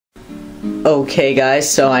Okay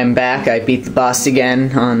guys, so I'm back. I beat the boss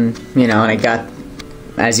again on, and I got,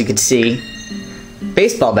 as you could see,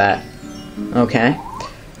 baseball bat. Okay.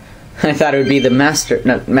 I thought it would be the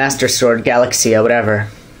Master Sword, Galaxia, whatever.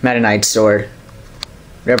 Meta Knight Sword.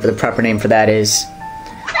 Whatever the proper name for that is.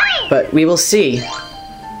 But we will see.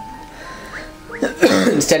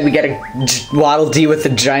 Instead we get a Waddle Dee with a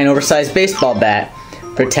giant oversized baseball bat,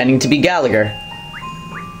 pretending to be Gallagher.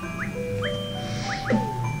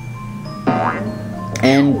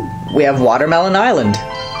 And we have Watermelon Island.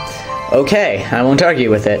 Okay, I won't argue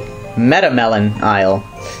with it. Metamelon Isle.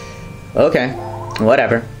 Okay,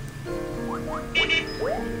 whatever.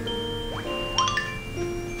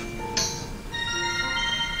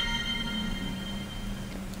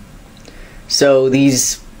 So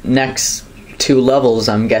these next two levels,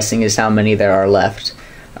 I'm guessing is how many there are left,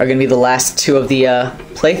 are going to be the last two of the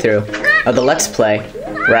playthrough, of the Let's Play,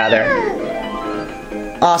 rather.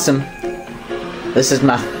 Awesome. This is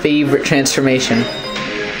my favorite transformation.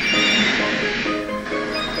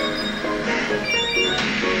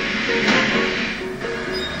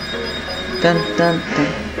 Dun dun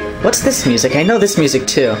dun. What's this music? I know this music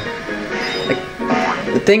too. Like,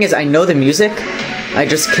 the thing is, I know the music, I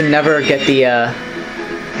just can never get the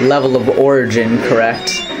level of origin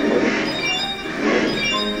correct.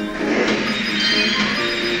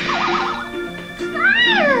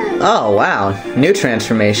 Oh wow, new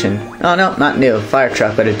transformation. Oh no, not new, fire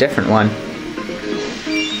truck, but a different one.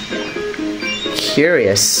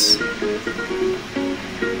 Curious.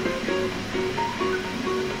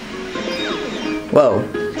 Whoa,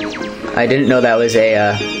 I didn't know that was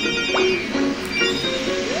a,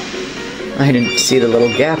 I didn't see the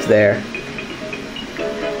little gap there.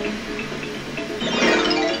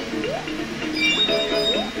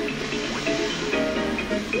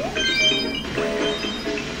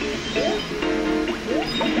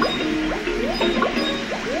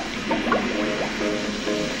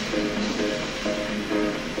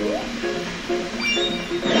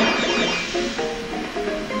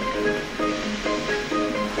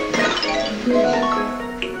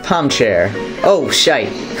 Palm chair. Oh,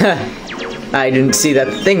 shite. I didn't see that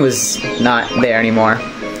the thing was not there anymore.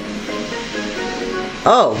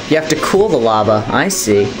 Oh, you have to cool the lava. I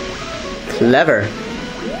see. Clever.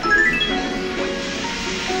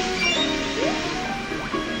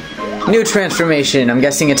 New transformation. I'm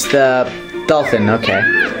guessing it's the dolphin. Okay.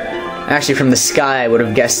 Actually, from the sky, I would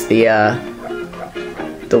have guessed the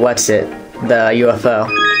what's it? The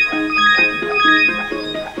UFO.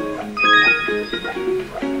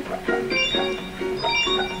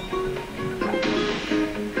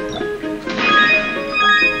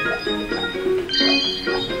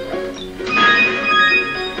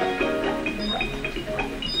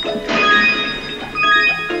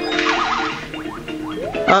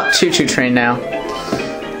 Oh, choo-choo train now.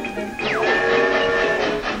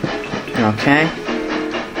 Okay.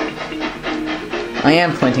 I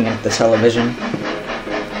am pointing at the television.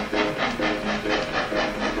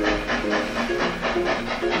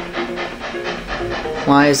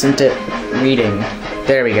 Why isn't it reading?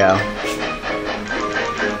 There we go.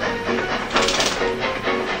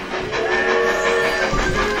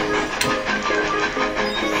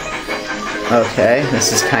 Okay,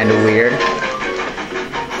 this is kind of weird.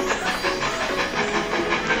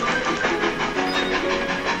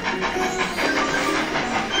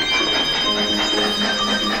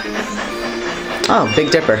 Oh,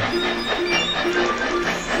 Big Dipper.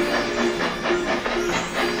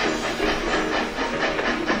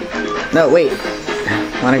 No, wait.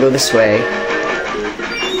 I want to go this way.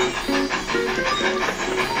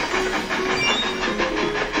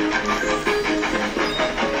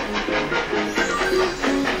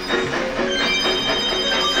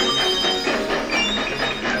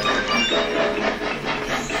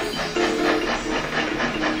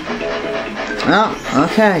 Oh,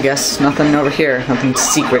 okay, I guess nothing over here. Nothing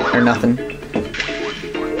secret or nothing.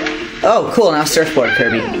 Oh, cool, now surfboard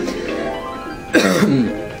Kirby.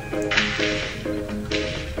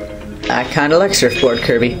 I kinda like surfboard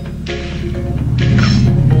Kirby.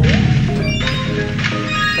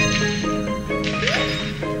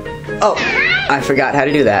 Oh, I forgot how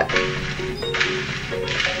to do that.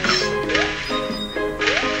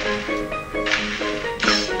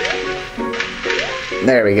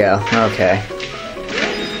 There we go, okay.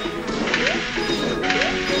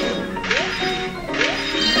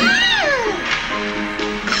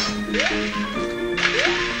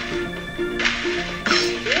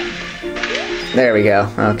 There we go,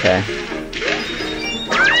 okay.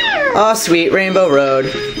 Oh, sweet, Rainbow Road.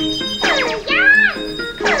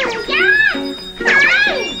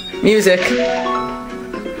 Music.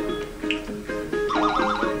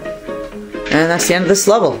 And that's the end of this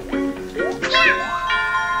level.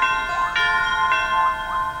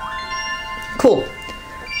 Cool.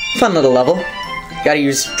 Fun little level. Gotta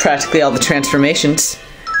use practically all the transformations.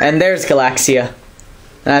 And there's Galaxia.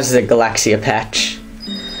 That's a Galaxia patch.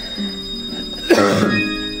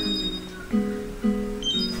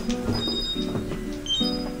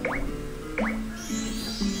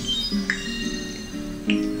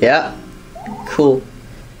 Yeah. Cool.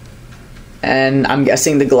 And I'm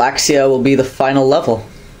guessing the Galaxia will be the final level.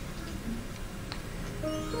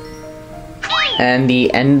 And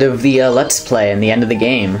the end of the Let's Play and the end of the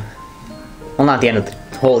game. Well, not the end of the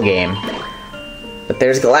whole game. But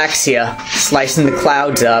there's Galaxia, slicing the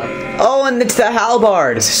clouds up. Oh, and it's the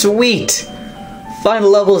Halberd! Sweet! Final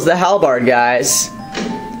level is the Halberd, guys.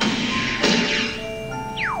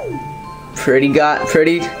 Pretty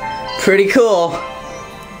cool.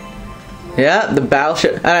 Yeah, the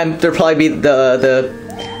battleship. And there'll probably be the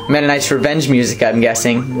Meta Knight's Revenge music, I'm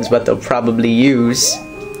guessing, is what they'll probably use.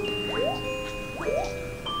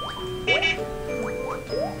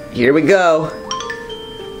 Here we go.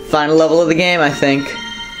 Final level of the game, I think.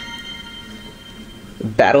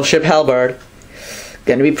 Battleship Halberd.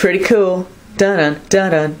 Gonna be pretty cool. Dun dun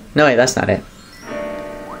dun dun. No, wait, that's not it.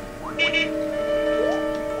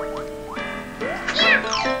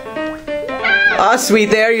 Ah, sweet,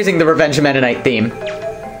 they are using the Revenge of Meta Knight theme.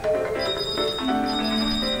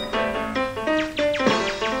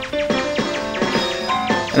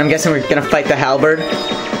 And I'm guessing we're gonna fight the Halberd.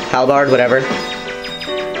 Halberd, whatever.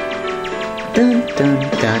 Dun dun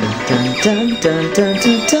dun dun dun dun dun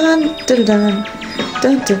dun dun dun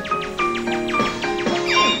dun dun.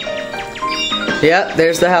 Yep,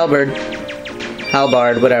 there's the Halberd.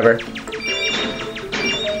 Halberd, whatever.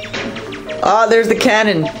 Ah, there's the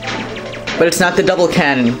cannon. But it's not the double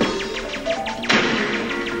cannon.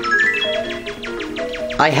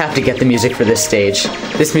 I have to get the music for this stage.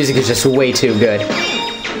 This music is just way too good.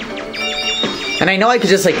 And I know I could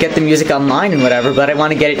just like get the music online and whatever, but I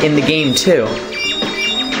want to get it in the game too.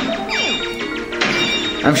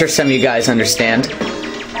 I'm sure some of you guys understand.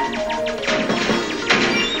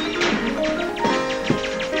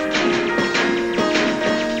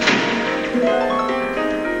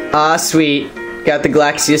 Ah, sweet. Got the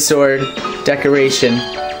Galaxia sword decoration.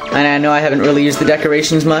 And I know I haven't really used the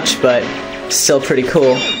decorations much, but still pretty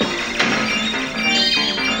cool.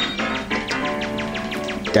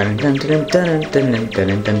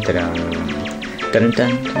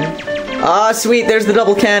 Ah, sweet, there's the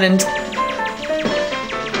double cannon.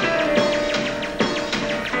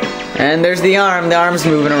 And there's the arm. The arm's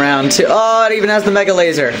moving around too. Oh, it even has the mega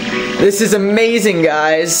laser. This is amazing,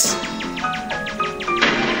 guys.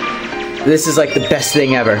 This is like the best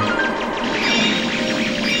thing ever.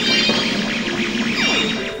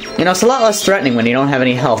 You know, it's a lot less threatening when you don't have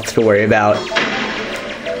any health to worry about.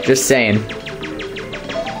 Just saying.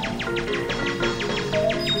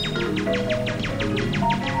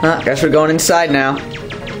 Guess we're going inside now.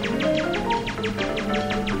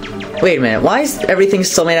 Wait a minute, why is everything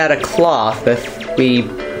still made out of cloth if we...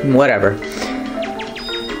 whatever.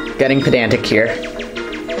 Getting pedantic here.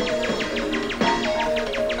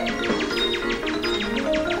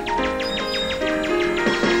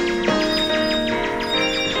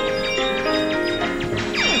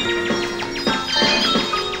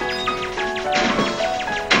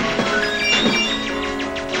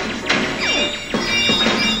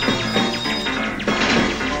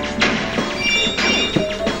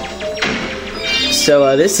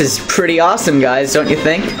 So this is pretty awesome, guys, don't you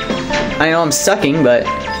think? I know I'm sucking, but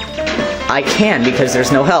I can because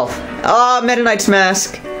there's no health. Ah, oh, Meta Knight's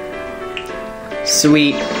mask.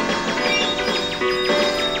 Sweet.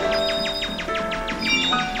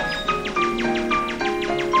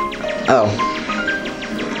 Oh.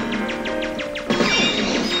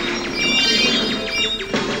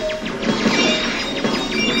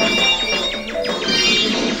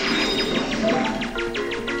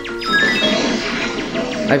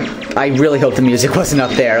 I really hope the music wasn't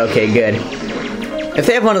up there. Okay, good. If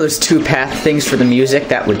they have one of those two-path things for the music,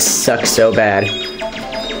 that would suck so bad.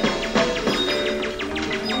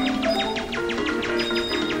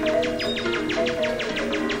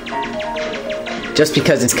 Just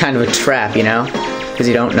because it's kind of a trap, you know? Because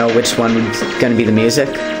you don't know which one is going to be the music.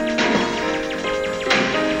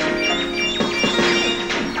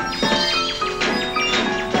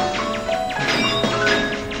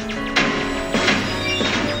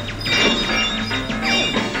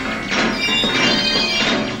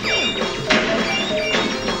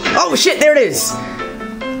 Oh shit, there it is!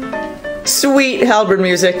 Sweet halberd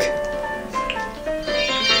music.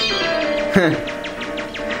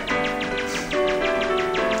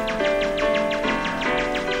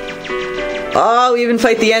 Oh, we even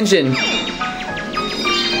fight the engine.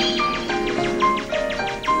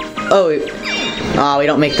 Oh, we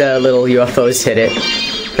don't make the little UFOs hit it.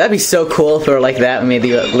 That'd be so cool if we were like that. We made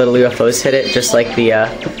the little UFOs hit it, just like the,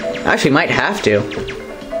 actually might have to.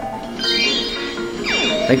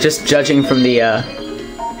 Like, just judging from the,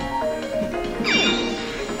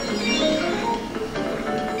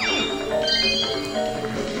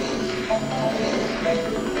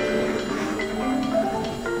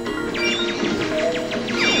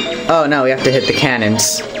 Oh no, we have to hit the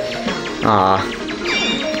cannons. Aw.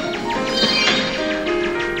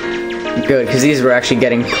 Good, because these were actually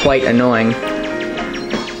getting quite annoying.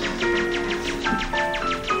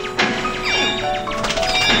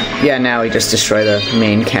 Yeah, now we just destroy the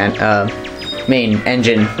main main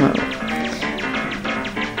engine.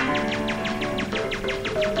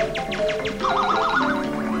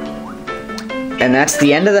 And that's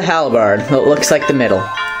the end of the halberd. It looks like the middle.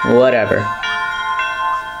 Whatever.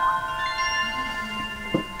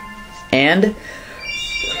 And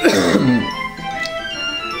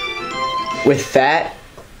with that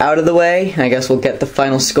out of the way, I guess we'll get the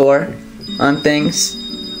final score on things.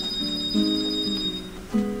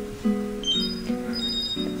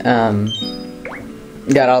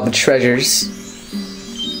 Got all the treasures.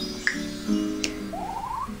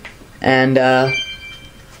 And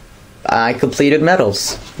I completed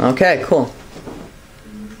medals. Okay, cool.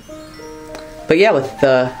 But yeah, with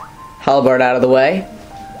the halberd out of the way,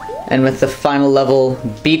 and with the final level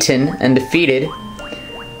beaten and defeated,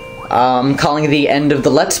 I'm calling it the end of the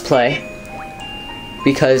Let's Play.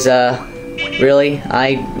 Because, really,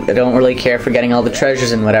 I don't really care for getting all the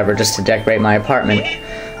treasures and whatever just to decorate my apartment.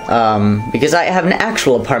 Because I have an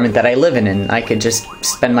actual apartment that I live in, and I could just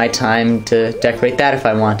spend my time to decorate that if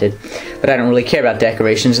I wanted. But I don't really care about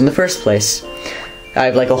decorations in the first place. I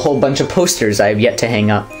have like a whole bunch of posters I have yet to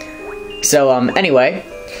hang up. So, anyway,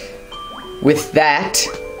 with that...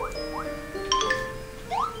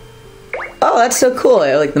 Oh, that's so cool.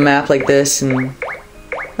 I like the map like this, and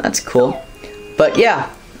that's cool. But yeah,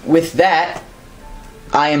 with that,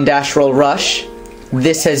 I am dashrollrush.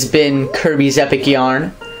 This has been Kirby's Epic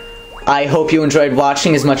Yarn. I hope you enjoyed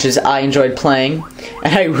watching as much as I enjoyed playing,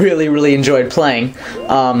 and I really, really enjoyed playing.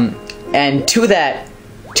 And to that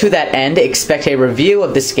end, expect a review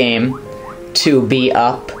of this game to be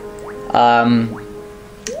up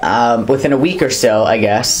within a week or so, I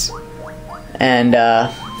guess. And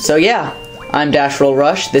so yeah. I'm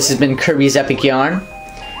dashrollrush. This has been Kirby's Epic Yarn,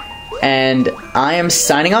 and I am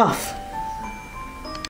signing off.